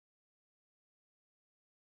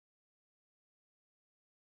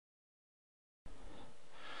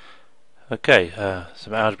Okay,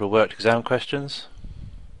 some algebra worked exam questions.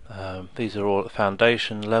 These are all at the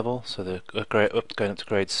foundation level, so they're going up to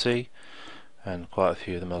grade C, and quite a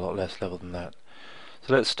few of them are a lot less level than that.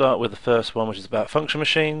 So let's start with the first one, which is about function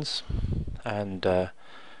machines, and the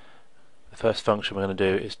first function we're going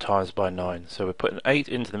to do is times by 9. So we're putting 8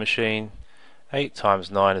 into the machine. 8 times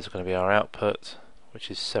 9 is going to be our output, which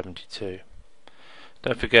is 72.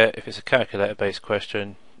 Don't forget, if it's a calculator based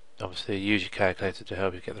question, obviously use your calculator to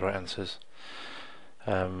help you get the right answers.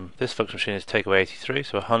 This function machine is take away 83,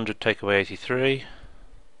 so 100 take away 83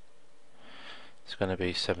 is going to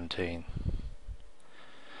be 17.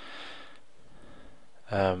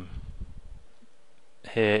 Here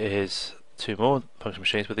is two more function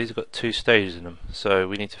machines, but these have got two stages in them, so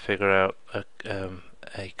we need to figure out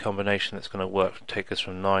a combination that's going to work to take us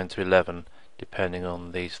from 9 to 11 depending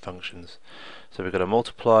on these functions. So we've got a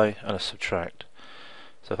multiply and a subtract.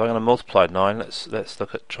 So if I'm going to multiply 9, let's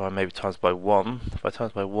look at try maybe times by 1. If I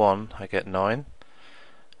times by 1, I get 9.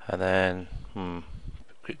 And then,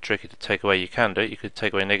 tricky to take away. You can do it. You could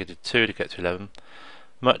take away negative 2 to get to 11.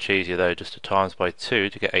 Much easier though, just to times by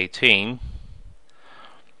 2 to get 18.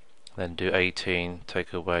 Then do 18,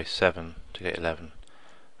 take away 7 to get 11.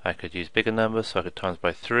 I could use bigger numbers, so I could times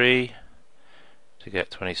by 3 to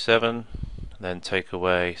get 27. Then take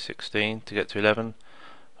away 16 to get to 11.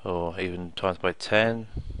 Or even times by 10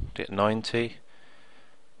 to get 90,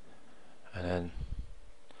 and then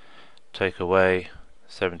take away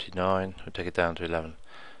 79 and take it down to 11.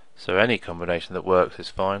 So any combination that works is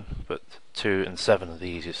fine, but 2 and 7 are the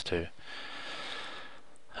easiest two.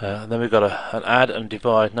 And then we've got an add and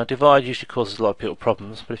divide. Now divide usually causes a lot of people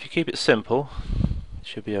problems, but if you keep it simple it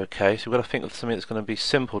should be okay. So we've got to think of something that's going to be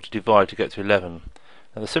simple to divide to get to 11.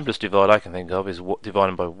 Now the simplest divide I can think of is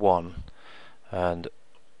dividing by 1, and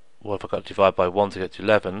what have I got to divide by 1 to get to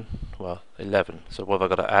 11? Well, 11. So what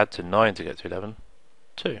have I got to add to 9 to get to 11?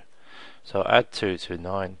 2. So I'll add 2 to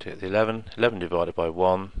 9 to get to 11. 11 divided by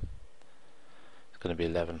 1 is going to be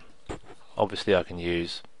 11. Obviously I can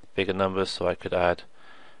use bigger numbers, so I could add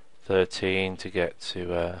 13 to get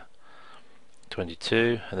to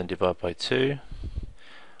 22 and then divide by 2.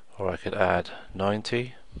 Or I could add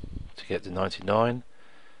 90 to get to 99 and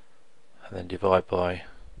then divide by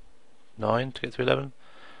 9 to get to 11.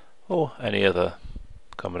 Or any other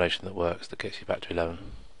combination that works that gets you back to 11.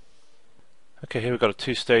 Okay, here we've got a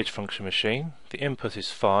two-stage function machine. The input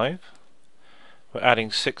is 5. We're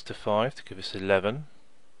adding 6 to 5 to give us 11.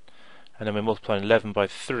 And then we're multiplying 11 by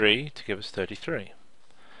 3 to give us 33.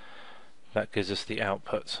 That gives us the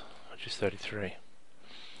output, which is 33.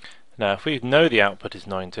 Now, if we know the output is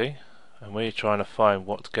 90, and we're trying to find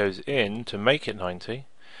what goes in to make it 90,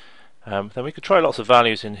 then we could try lots of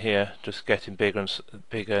values in here, just getting bigger and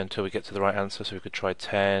bigger until we get to the right answer. So we could try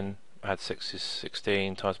 10, add 6 is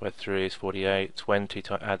 16, times by 3 is 48, 20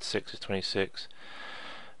 add 6 is 26,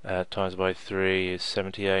 times by 3 is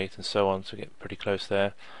 78, and so on, so we get pretty close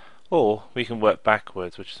there. Or we can work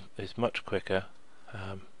backwards, which is much quicker,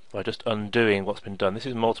 by just undoing what's been done. This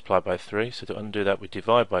is multiplied by 3, so to undo that we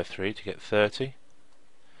divide by 3 to get 30.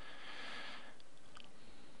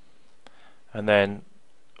 And then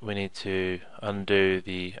we need to undo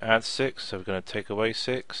the add 6, so we're going to take away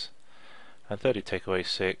 6, and 30 take away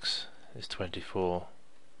 6 is 24.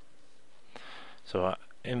 So our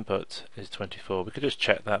input is 24. We could just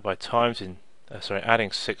check that by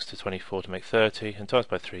adding 6 to 24 to make 30, and times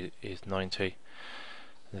by 3 is 90.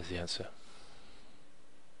 There's the answer.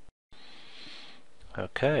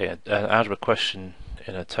 Okay, an algebra question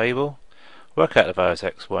in a table. Work out the values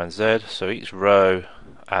x, y and z, so each row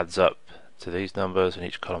adds up to these numbers and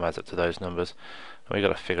each column adds up to those numbers, and we've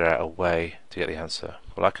got to figure out a way to get the answer.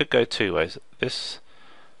 Well, I could go two ways.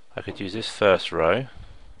 I could use this first row.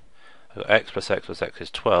 I've got x plus x plus x is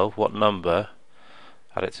 12. What number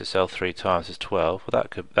added to itself 3 times is 12? Well,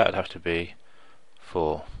 that would have to be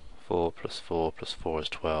 4. 4 plus 4 plus 4 is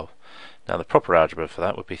 12. Now the proper algebra for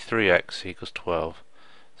that would be 3x equals 12,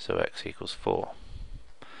 so x equals 4.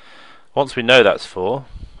 Once we know that's 4,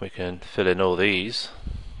 we can fill in all these.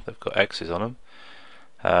 They've got x's on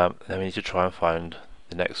them. Then we need to try and find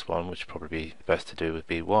the next one, which would probably be best to do with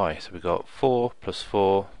by. So we've got 4 plus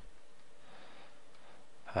 4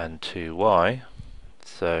 and 2y.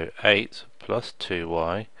 So 8 plus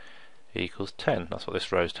 2y equals 10. That's what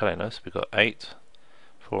this row is telling us. We've got 8,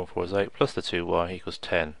 4 and 4 is 8, plus the 2y equals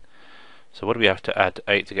 10. So what do we have to add to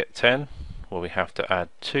 8 to get 10? Well, we have to add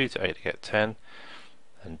 2 to 8 to get 10.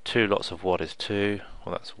 And 2 lots of what is 2?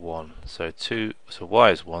 Well, that's 1. So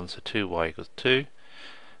y is 1, so 2y equals 2.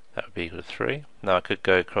 That would be equal to 3. Now I could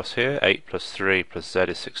go across here. 8 plus 3 plus z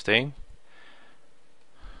is 16.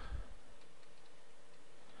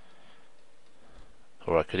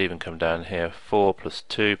 Or I could even come down here, 4 plus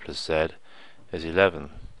 2 plus z is 11.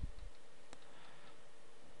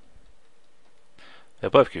 They'll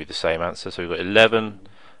both give you the same answer, so we've got 11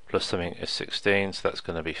 plus something is 16, so that's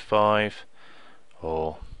going to be 5.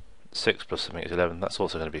 Or 6 plus something is 11, that's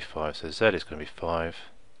also going to be 5, so z is going to be 5,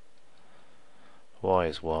 y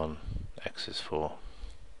is 1, x is 4.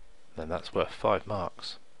 Then that's worth 5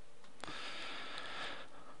 marks.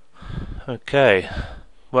 Okay,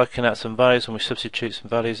 working out some values when we substitute some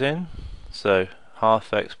values in. So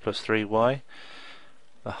half x plus 3y,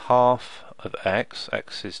 the half of x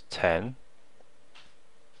is 10,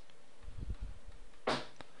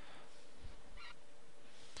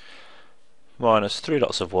 minus 3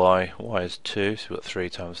 lots of y is 2, so we've got 3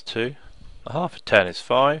 times 2. The half of 10 is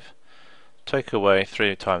 5, take away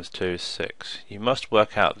 3 times 2 is 6. You must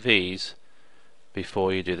work out these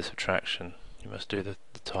before you do the subtraction. You must do the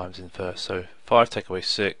times in first. So 5 take away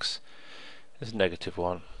 6 is negative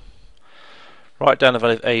 1. Write down the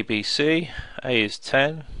value of a, b, c. A is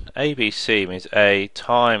 10. A, b, c means a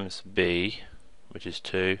times b, which is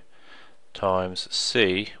 2, times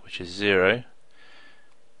c, which is 0.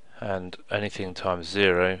 And anything times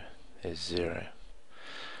 0 is 0.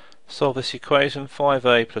 Solve this equation.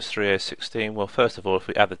 5a plus 3a is 16. Well, first of all, if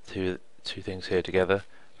we add the two things here together,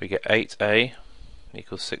 we get 8a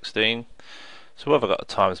equals 16. So what have I got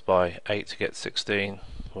to times by 8 to get 16?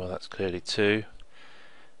 Well, that's clearly 2.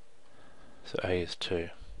 So a is 2.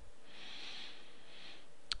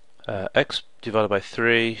 X divided by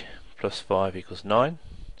 3 plus 5 equals 9.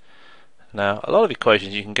 Now, a lot of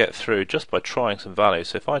equations you can get through just by trying some values.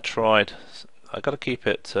 So if I tried, I've got to keep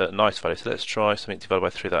it nice value. So let's try something divided by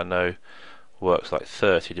 3 that I know works, like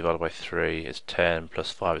 30 divided by 3 is 10,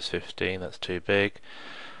 plus 5 is 15. That's too big.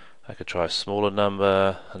 I could try a smaller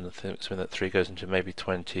number, and something that 3 goes into maybe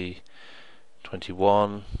 20,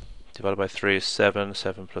 21. Divided by 3 is 7,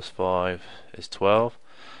 7 plus 5 is 12,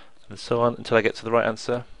 and so on until I get to the right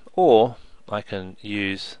answer. Or I can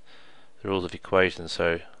use the rules of equations.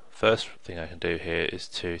 So first thing I can do here is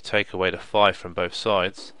to take away the 5 from both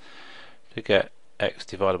sides to get x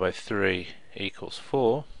divided by 3 equals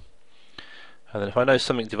 4. And then if I know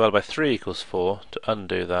something divided by 3 equals 4, to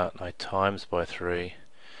undo that I times by 3.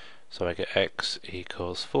 So I get x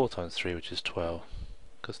equals 4 times 3, which is 12.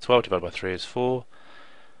 Because 12 divided by 3 is 4,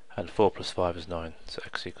 and 4 plus 5 is 9, so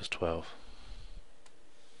x equals 12.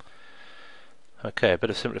 Okay, a bit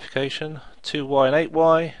of simplification. 2y and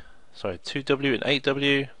 8y, sorry, 2w and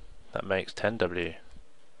 8w, that makes 10w.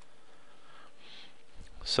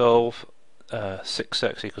 Solve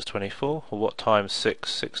 6x equals 24. Well, what times 6?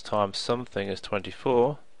 6 times something is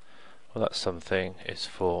 24. Well, that something is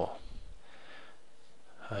 4.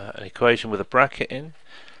 An equation with a bracket in.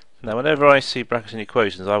 Now, whenever I see brackets in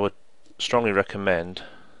equations, I would strongly recommend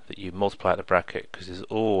that you multiply out the bracket, because there's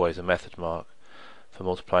always a method mark for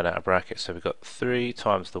multiplying out a bracket. So we've got 3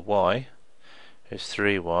 times the y is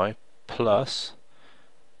 3y plus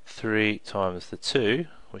 3 times the 2,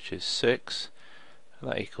 which is 6,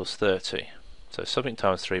 and that equals 30. So something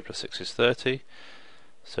times 3 plus 6 is 30.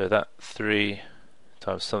 So that 3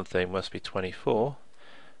 times something must be 24,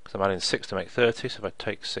 because I'm adding 6 to make 30. So if I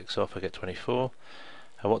take 6 off, I get 24.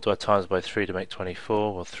 And what do I times by 3 to make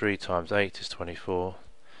 24? Well, 3 times 8 is 24.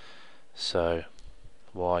 So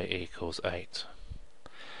y equals 8.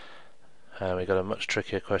 And we've got a much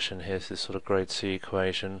trickier question here. It's this sort of grade C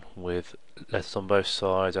equation with letters on both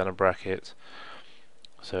sides and a bracket.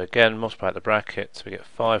 So again, multiply out the bracket, so we get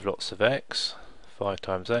 5 lots of x, 5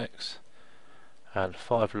 times x, and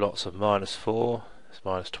 5 lots of minus 4 is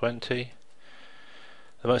minus 20.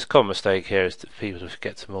 The most common mistake here is that people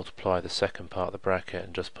forget to multiply the second part of the bracket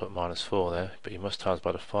and just put minus 4 there, but you must times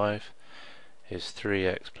by the 5 is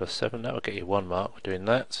 3x plus 7. That will get you 1 mark for doing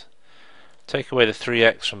that. Take away the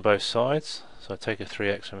 3x from both sides, so I take a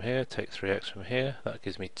 3x from here, take 3x from here, that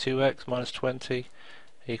gives me 2x minus 20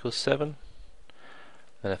 equals 7.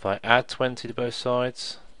 Then if I add 20 to both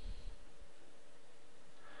sides,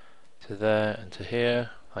 to there and to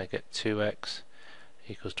here, I get 2x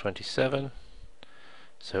equals 27.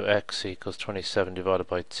 So x equals 27 divided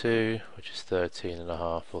by 2, which is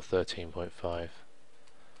 13.5 or 13.5. You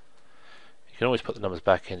can always put the numbers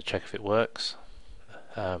back in to check if it works.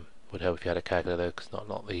 Would help if you had a calculator, because it's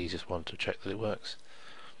not the easiest one to check that it works.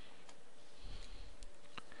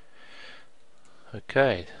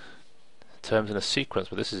 Okay, terms in a sequence,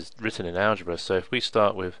 but this is written in algebra. So if we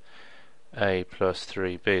start with a plus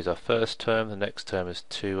 3b is our first term, the next term is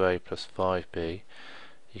 2a plus 5b.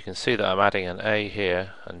 You can see that I'm adding an a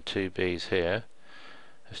here and 2 b's here.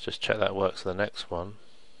 Let's just check that works for the next one.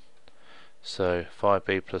 So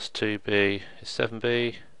 5b plus 2b is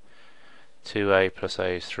 7b, 2a plus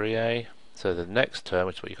a is 3a. So the next term,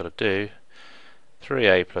 which is what you've got to do,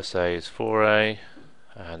 3a plus a is 4a,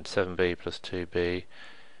 and 7b plus 2b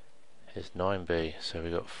is 9b. So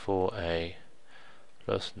we've got 4a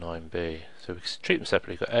plus 9b. So we can treat them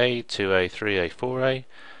separately. We've got a, 2a, 3a, 4a,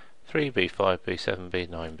 3b, 5b, 7b,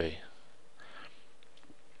 9b.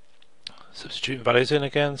 Substituting values in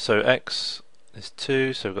again. So x is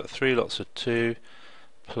 2, so we've got 3 lots of 2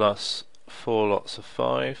 plus 4 lots of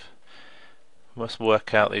 5. We must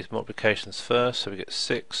work out these multiplications first. So we get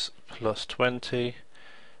 6 plus 20,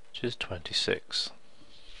 which is 26.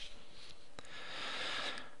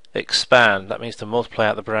 Expand, that means to multiply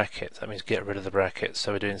out the brackets, that means get rid of the brackets.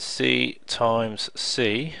 So we're doing c times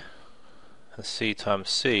c, and c times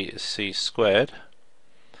c is c squared,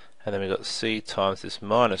 and then we've got c times this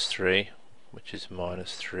minus 3, which is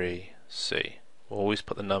minus 3c. Always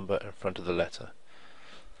put the number in front of the letter.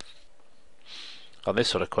 On this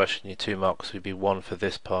sort of question, your 2 marks would be 1 for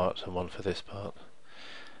this part and 1 for this part.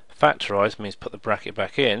 Factorise means put the bracket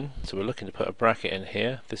back in, so we're looking to put a bracket in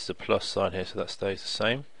here. This is a plus sign here, so that stays the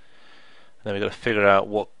same. And then we've got to figure out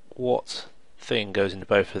what thing goes into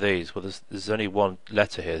both of these. Well, there's only one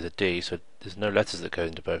letter here, there's a D, so there's no letters that go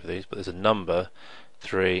into both of these, but there's a number,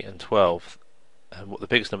 3 and 12. And what the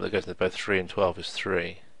biggest number that goes into both 3 and 12 is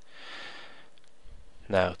 3.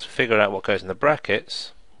 Now, to figure out what goes in the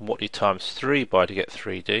brackets, what do you times 3 by to get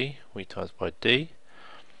 3D? We times by D.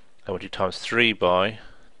 And what do you times 3 by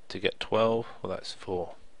to get 12? Well, that's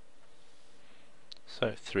 4.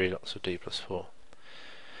 So 3 lots of D plus 4.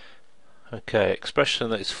 Okay, expression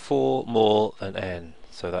that is 4 more than n.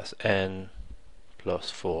 So that's n plus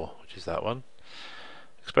 4, which is that one.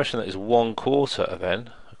 Expression that is 1/4 of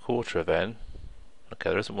n, a quarter of n. Okay,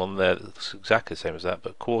 there isn't one there that's exactly the same as that,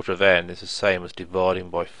 but quarter of n is the same as dividing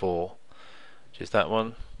by 4, which is that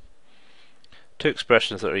one. Two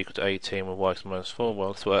expressions that are equal to 18 with y minus 4.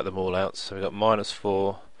 Well, let's work them all out. So we've got minus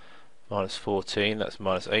 4 minus 14, that's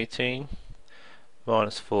minus 18.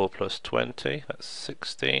 Minus 4 plus 20, that's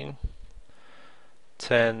 16.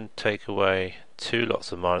 10 take away 2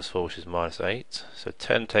 lots of minus 4, which is minus 8. So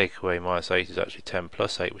 10 take away minus 8 is actually 10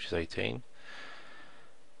 plus 8, which is 18.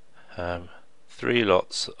 3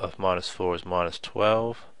 lots of minus 4 is minus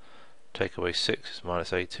 12. Take away 6 is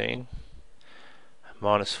minus 18.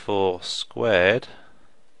 Minus 4 squared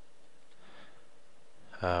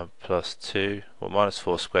plus 2. Well, minus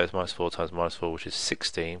 4 squared is minus 4 times minus 4, which is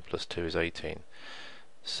 16, plus 2 is 18.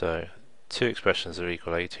 So two expressions are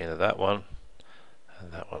equal 18 of that one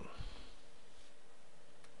and that one.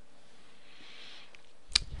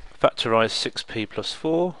 Factorise 6p plus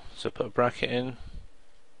 4, so put a bracket in.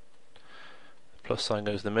 The plus sign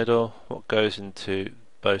goes in the middle. What goes into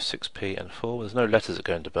both 6p and 4? Well, there's no letters that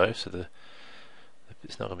go into both, so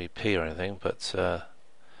it's not going to be p or anything, but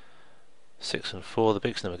 6 and 4, the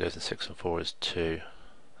biggest number goes in 6 and 4 is 2.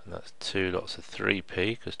 And that's 2 lots of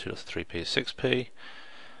 3p, because 2 lots of 3p is 6p,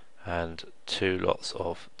 and 2 lots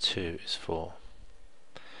of 2 is 4.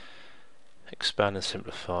 Expand and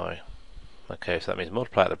simplify. Okay, so that means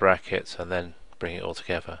multiply out the brackets and then bring it all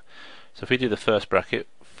together. So if we do the first bracket,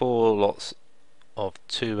 4 lots of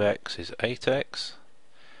 2x is 8x,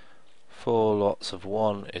 4 lots of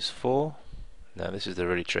 1 is 4. Now this is the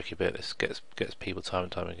really tricky bit, this gets people time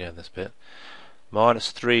and time again, this bit.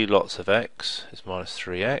 Minus 3 lots of x is minus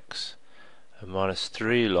 3x, and minus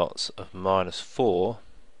 3 lots of minus 4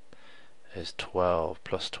 is 12,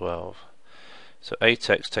 plus 12. So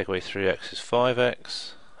 8x take away 3x is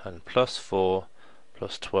 5x, and plus 4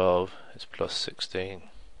 plus 12 is plus 16.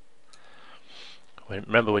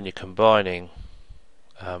 Remember, when you're combining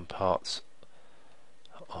parts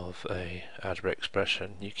of a algebraic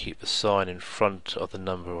expression, you keep the sign in front of the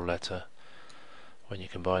number or letter when you're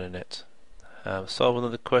combining it. Solve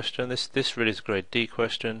another question. This really is a grade D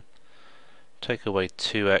question. Take away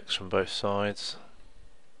 2x from both sides.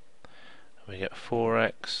 We get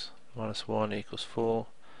 4x minus 1 equals 4.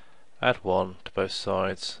 Add 1 to both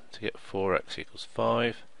sides to get 4x equals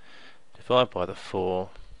 5. Divide by the 4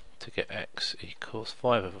 to get x equals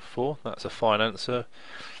 5 over 4. That's a fine answer.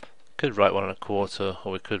 Could write 1 1/4,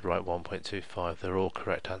 or we could write 1.25. They're all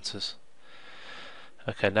correct answers.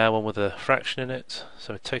 Okay, now one with a fraction in it.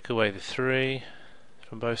 So we take away the 3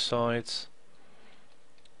 from both sides,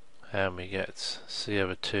 and we get c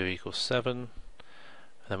over 2 equals 7.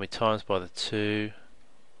 And then we times by the 2.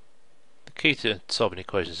 The key to solving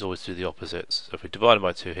equations is always to do the opposites. So if we divide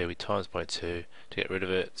by 2 here, we times by 2 to get rid of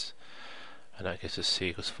it, and that gives us c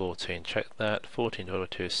equals 14. Check that. 14 divided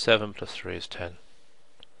by 2 is 7, plus 3 is 10.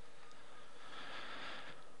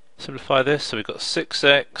 Simplify this, so we've got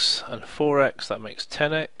 6x and 4x, that makes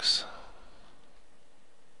 10x.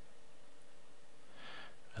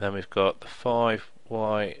 And then we've got the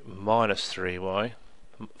 5y minus 3y.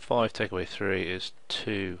 5 take away 3 is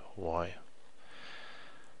 2y.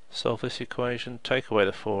 Solve this equation, take away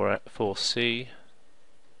the 4c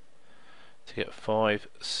to get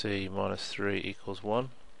 5c minus 3 equals 1.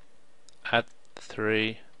 Add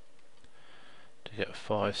 3 to get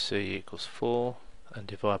 5c equals 4, and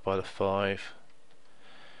divide by the 5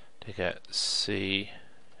 to get c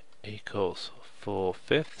equals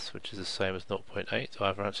 4/5, which is the same as 0.8.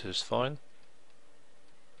 Either answer is fine.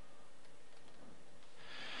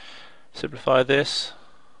 Simplify this.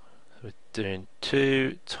 We're doing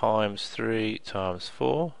 2 times 3 times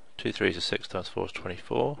 4. 2 3s are 6 times 4 is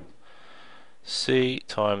 24. C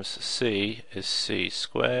times c is c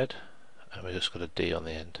squared, and we've just got a d on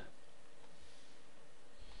the end.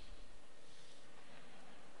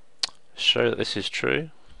 Show that this is true.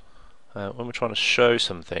 When we're trying to show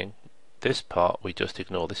something, this part we just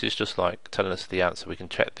ignore. This is just like telling us the answer. We can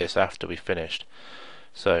check this after we've finished.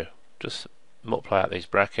 So just multiply out these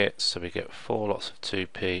brackets, so we get 4 lots of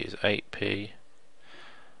 2p is 8p,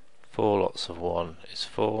 4 lots of 1 is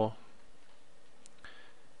 4,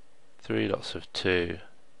 3 lots of 2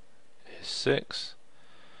 is 6,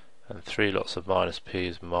 and 3 lots of minus p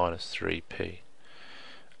is minus 3p.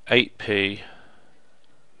 8p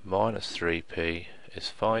minus 3p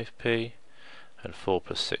is 5p, and 4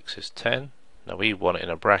 plus 6 is 10. Now we want it in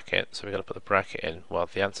a bracket, so we've got to put the bracket in while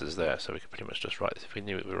the answer's there, so we can pretty much just write this. If we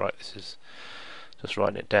knew it, we write this is just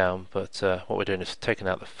writing it down, but what we're doing is taking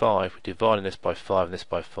out the 5, we're dividing this by 5 and this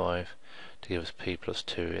by 5 to give us p plus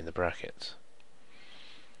 2 in the brackets.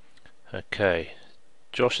 Okay,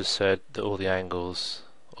 Josh has said that all three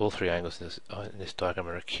angles in this diagram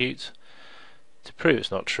are acute. To prove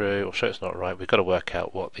it's not true, or show it's not right, we've got to work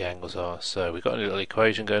out what the angles are. So we've got a little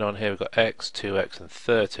equation going on here. We've got x, 2x and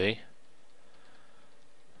 30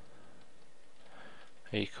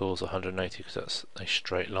 equals 180, because that's a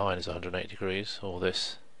straight line is 180 degrees. All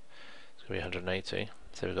this is going to be 180.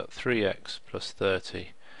 So we've got 3x plus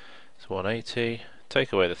 30 is 180.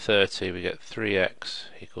 Take away the 30, we get 3x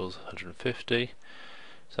equals 150.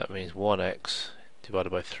 So that means 1x divided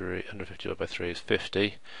by 3, 150 divided by 3 is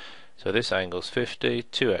 50. So this angle is 50,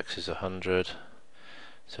 2x is 100.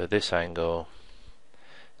 So this angle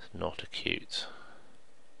is not acute.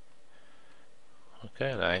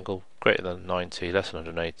 Okay, an angle greater than 90, less than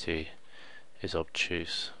 180 is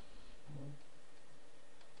obtuse.